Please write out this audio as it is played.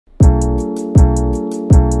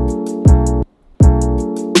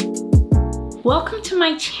Welcome to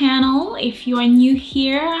my channel. If you are new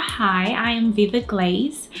here, hi, I am Viva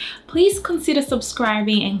Glaze. Please consider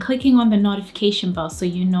subscribing and clicking on the notification bell so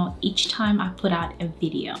you know each time I put out a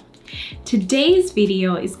video. Today's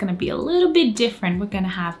video is going to be a little bit different. We're going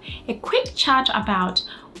to have a quick chat about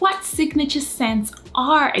what signature scents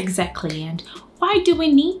are exactly and why do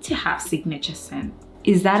we need to have signature scent?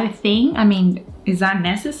 Is that a thing? I mean, is that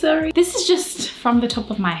necessary? This is just from the top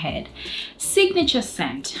of my head. Signature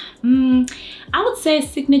scent. I would say a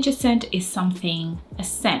signature scent is something, a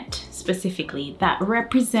scent specifically, that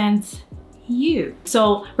represents you.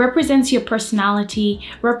 So represents your personality,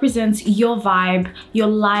 represents your vibe, your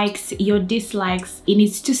likes, your dislikes. It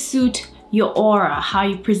needs to suit your aura, how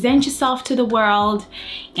you present yourself to the world,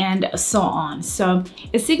 and so on. So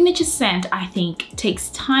a signature scent, I think,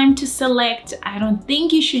 takes time to select. I don't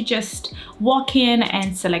think you should just walk in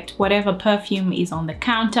and select whatever perfume is on the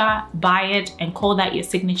counter, buy it, and call that your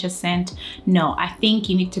signature scent. No, I think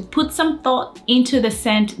you need to put some thought into the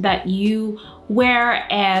scent that you wear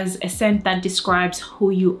as a scent that describes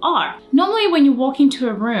who you are. Normally when you walk into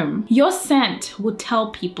a room, your scent will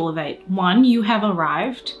tell people that, one, you have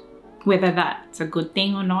arrived, whether that's a good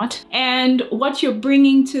thing or not, and what you're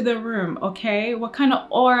bringing to the room, okay? What kind of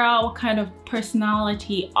aura, what kind of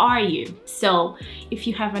personality are you? So if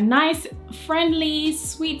you have a nice, friendly,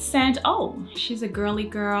 sweet scent, oh, she's a girly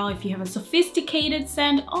girl. If you have a sophisticated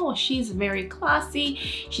scent, oh, she's very classy.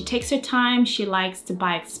 She takes her time. She likes to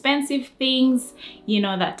buy expensive things, you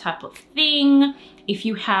know, that type of thing. If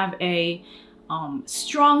you have a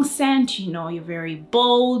strong scent, you know, you're very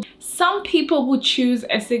bold. Some people would choose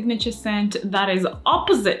a signature scent that is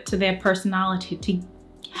opposite to their personality to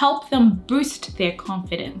help them boost their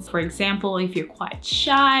confidence. For example, if you're quite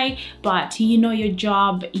shy, but you know your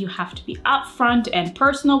job, you have to be upfront and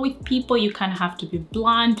personal with people. You kind of have to be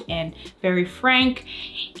blunt and very frank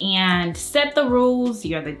and set the rules.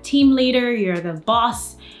 You're the team leader, you're the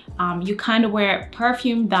boss. You kind of wear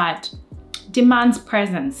perfume that demands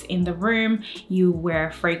presence in the room. You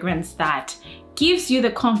wear fragrance that gives you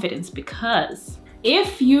the confidence, because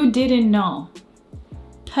if you didn't know,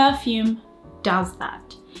 perfume does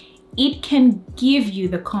that. It can give you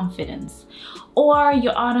the confidence. Or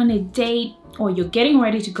you're out on a date, or you're getting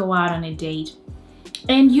ready to go out on a date,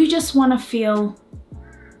 and you just want to feel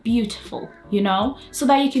beautiful, you know, so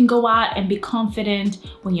that you can go out and be confident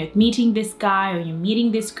when you're meeting this guy or you're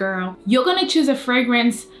meeting this girl. You're gonna choose a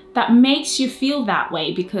fragrance that makes you feel that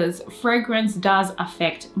way, because fragrance does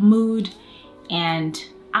affect mood and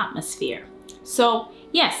atmosphere. So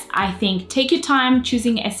yes, I think take your time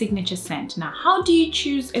choosing a signature scent. Now, how do you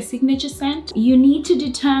choose a signature scent? You need to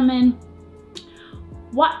determine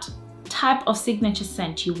what type of signature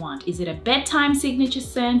scent you want. Is it a bedtime signature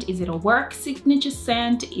scent? Is it a work signature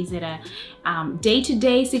scent? Is it a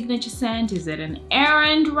day-to-day signature scent? Is it an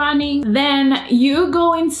errand running? Then you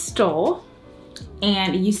go in store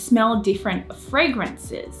and you smell different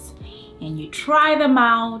fragrances and you try them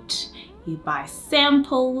out, you buy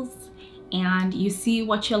samples, and you see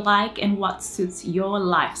what you like and what suits your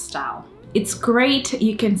lifestyle. It's great.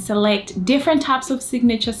 You can select different types of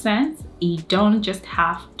signature scents. You don't just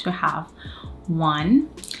have to have one,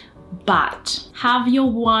 but have your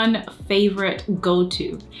one favorite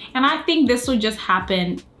go-to. And I think this will just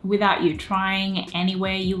happen without you trying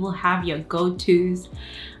anyway. You will have your go-tos.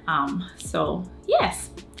 So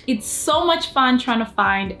yes, it's so much fun trying to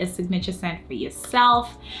find a signature scent for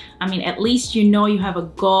yourself. I mean, at least you know you have a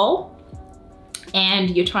goal and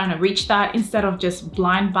you're trying to reach that, instead of just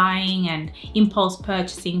blind buying and impulse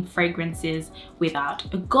purchasing fragrances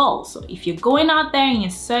without a goal. So if you're going out there and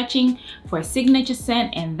you're searching for a signature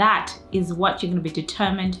scent, and that is what you're going to be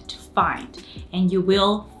determined to find, and you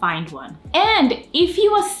will find one. And if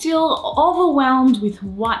you are still overwhelmed with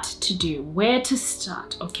what to do, where to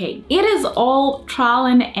start, okay, it is all trial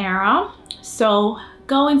and error. So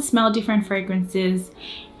go and smell different fragrances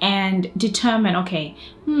and determine, okay,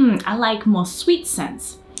 I like more sweet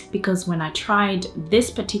scents, because when I tried this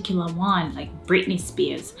particular one, like Britney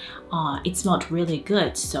Spears, it smelled really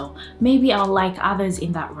good. So maybe I'll like others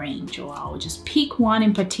in that range, or I'll just pick one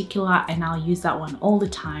in particular and I'll use that one all the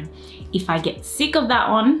time. If I get sick of that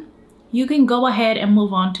one, you can go ahead and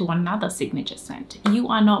move on to another signature scent. You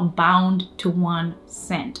are not bound to one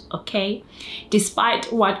scent, okay?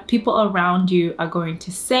 Despite what people around you are going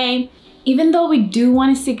to say, Even though we do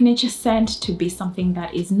want a signature scent to be something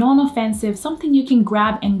that is non-offensive, something you can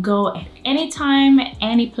grab and go at any time,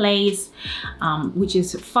 any place, which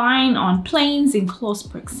is fine on planes, in close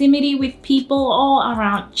proximity with people, or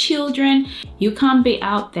around children. You can't be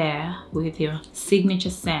out there with your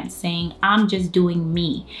signature scent saying, I'm just doing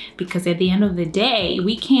me, because at the end of the day,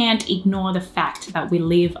 we can't ignore the fact that we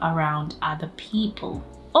live around other people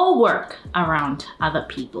or work around other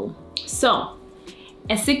people. So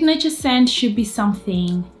a signature scent should be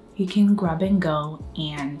something you can grab and go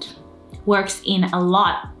and works in a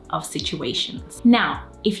lot of situations. Now,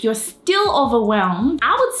 if you're still overwhelmed,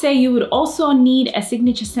 I would say you would also need a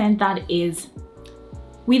signature scent that is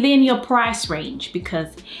within your price range,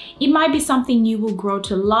 because it might be something you will grow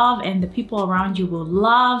to love and the people around you will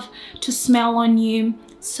love to smell on you.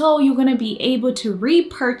 So you're gonna be able to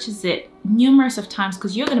repurchase it numerous of times,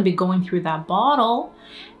 because you're gonna be going through that bottle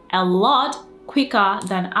a lot quicker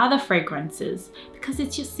than other fragrances, because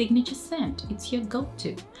it's your signature scent, it's your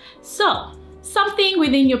go-to. So something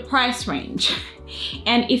within your price range.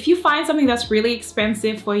 And if you find something that's really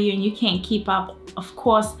expensive for you and you can't keep up, of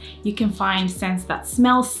course you can find scents that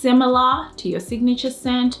smell similar to your signature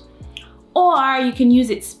scent, or you can use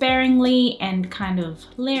it sparingly and kind of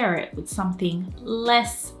layer it with something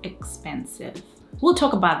less expensive. We'll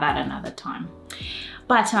talk about that another time.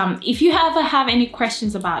 But if you ever have any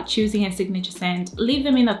questions about choosing a signature scent, leave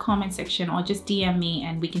them in the comment section or just DM me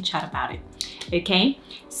and we can chat about it, okay?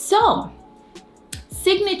 So,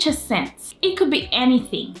 signature scents, it could be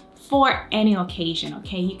anything for any occasion,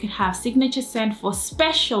 okay? You could have signature scent for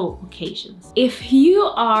special occasions. If you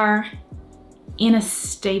are in a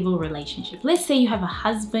stable relationship, let's say you have a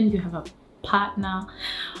husband, you have a partner,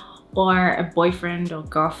 or a boyfriend or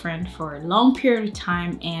girlfriend for a long period of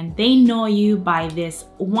time, and they know you by this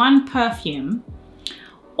one perfume,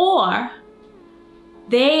 or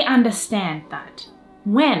they understand that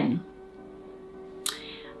when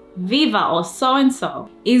Viva or so-and-so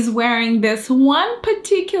is wearing this one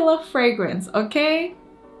particular fragrance, okay?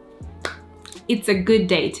 It's a good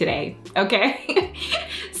day today, okay?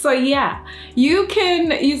 So yeah, you can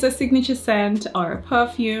use a signature scent or a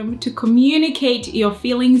perfume to communicate your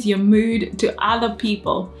feelings, your mood to other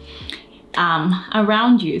people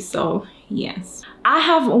around you. So yes, I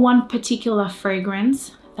have one particular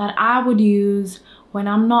fragrance that I would use when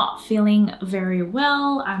I'm not feeling very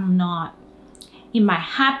well, I'm not in my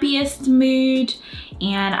happiest mood,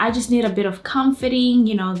 and I just need a bit of comforting.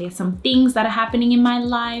 You know, there's some things that are happening in my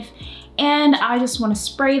life, and I just want to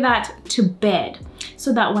spray that to bed,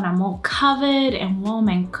 so that when I'm all covered and warm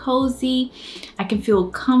and cozy, I can feel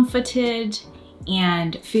comforted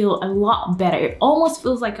and feel a lot better. It almost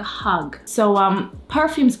feels like a hug. So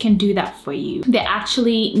perfumes can do that for you. They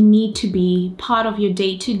actually need to be part of your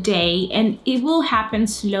day-to-day, and it will happen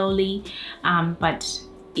slowly, but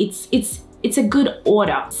it's a good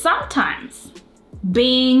order. Sometimes,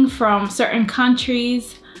 being from certain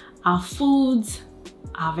countries, our foods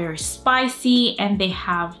are very spicy, and they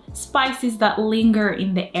have spices that linger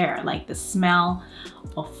in the air, like the smell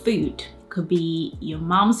of food. Could be your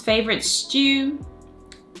mom's favorite stew.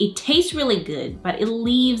 It tastes really good, but it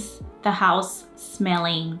leaves the house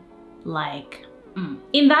smelling like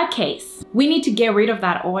In that case, we need to get rid of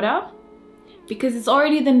that odor, because it's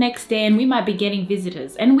already the next day and we might be getting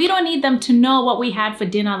visitors, and we don't need them to know what we had for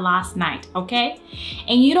dinner last night, okay?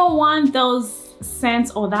 And you don't want those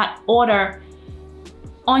scents or that odor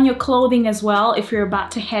on your clothing as well if you're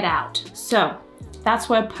about to head out. So that's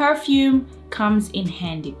where perfume comes in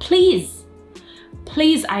handy. Please,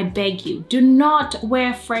 please, I beg you, do not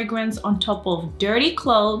wear fragrance on top of dirty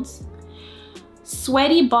clothes,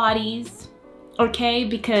 sweaty bodies, okay?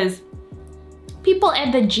 Because people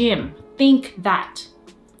at the gym think that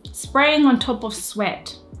spraying on top of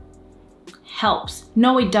sweat helps.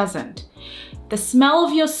 No, it doesn't. The smell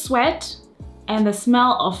of your sweat and the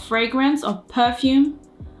smell of fragrance or perfume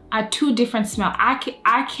are two different smells.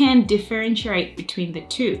 I can differentiate between the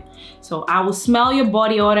two. So I will smell your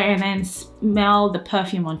body odor and then smell the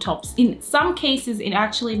perfume on top. In some cases, it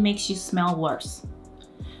actually makes you smell worse.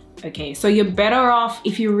 Okay, so you're better off,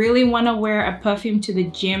 if you really want to wear a perfume to the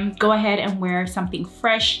gym, go ahead and wear something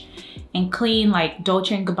fresh and clean, like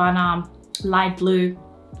Dolce & Gabbana light blue.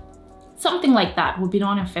 Something like that would be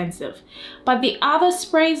non-offensive. But the other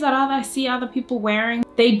sprays that I see other people wearing,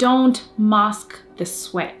 they don't mask the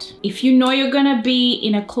sweat. If you know you're gonna be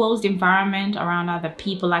in a closed environment around other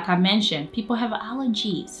people, like I mentioned, people have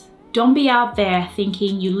allergies. Don't be out there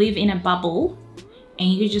thinking you live in a bubble and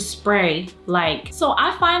you just spray like. So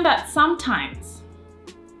I find that sometimes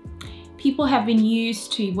people have been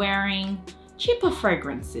used to wearing cheaper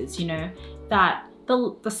fragrances, you know, that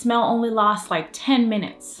the smell only lasts like 10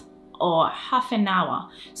 minutes or half an hour.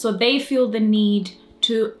 So they feel the need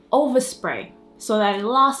to overspray so that it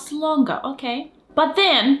lasts longer, okay? But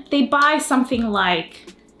then they buy something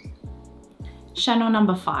like Chanel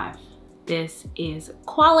No. 5. This is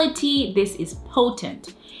quality, this is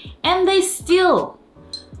potent. And they still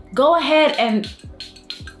go ahead and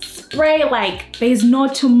spray like there's no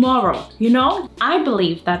tomorrow, you know? I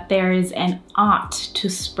believe that there is an art to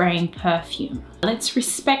spraying perfume. Let's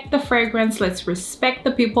respect the fragrance, let's respect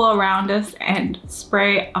the people around us and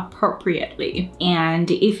spray appropriately. And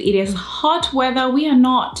if it is hot weather, we are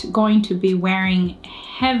not going to be wearing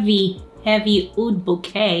heavy oud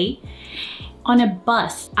bouquet on a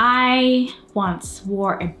bus. I once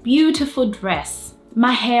wore a beautiful dress.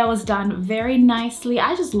 My hair was done very nicely.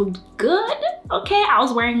 I just looked good, okay? I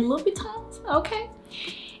was wearing Louboutins, okay?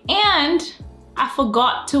 And I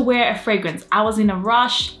forgot to wear a fragrance. I was in a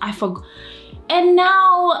rush, I forgot. And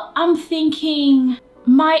now I'm thinking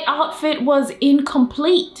my outfit was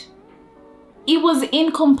incomplete. It was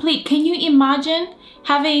incomplete. Can you imagine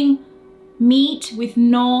having meat with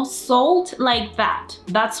no salt like that?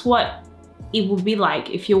 That's what it would be like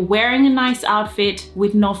if you're wearing a nice outfit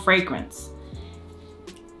with no fragrance.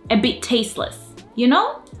 A bit tasteless, you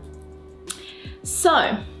know?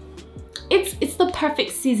 So it's the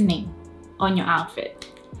perfect seasoning on your outfit.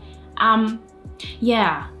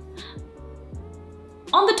 Yeah.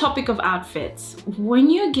 On the topic of outfits, when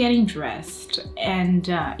you're getting dressed and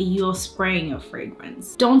you're spraying your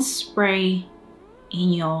fragrance, don't spray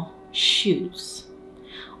in your shoes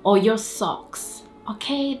or your socks,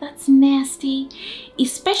 okay? That's nasty,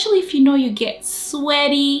 especially if you know you get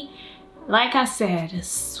sweaty. Like I said,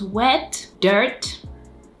 sweat, dirt,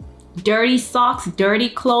 dirty socks, dirty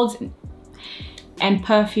clothes, and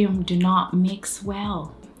perfume do not mix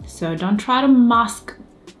well. So don't try to mask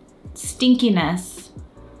stinkiness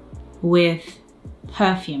with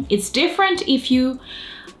perfume. It's different if you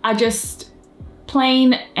are just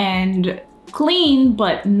plain and clean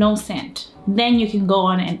but no scent. Then you can go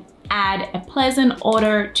on and add a pleasant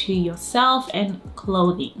odor to yourself and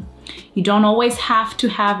clothing. You don't always have to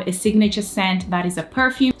have a signature scent that is a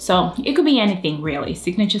perfume. So it could be anything really.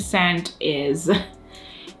 Signature scent is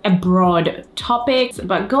a broad topic,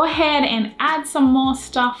 but go ahead and add some more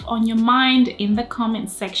stuff on your mind in the comment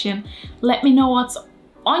section. Let me know what's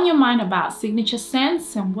on your mind about signature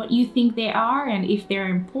scents and what you think they are and if they're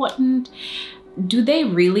important. Do they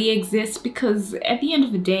really exist? Because at the end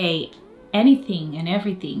of the day, anything and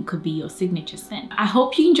everything could be your signature scent. I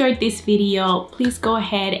hope you enjoyed this video. Please go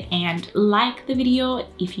ahead and like the video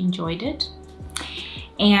if you enjoyed it.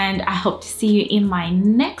 And I hope to see you in my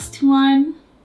next one.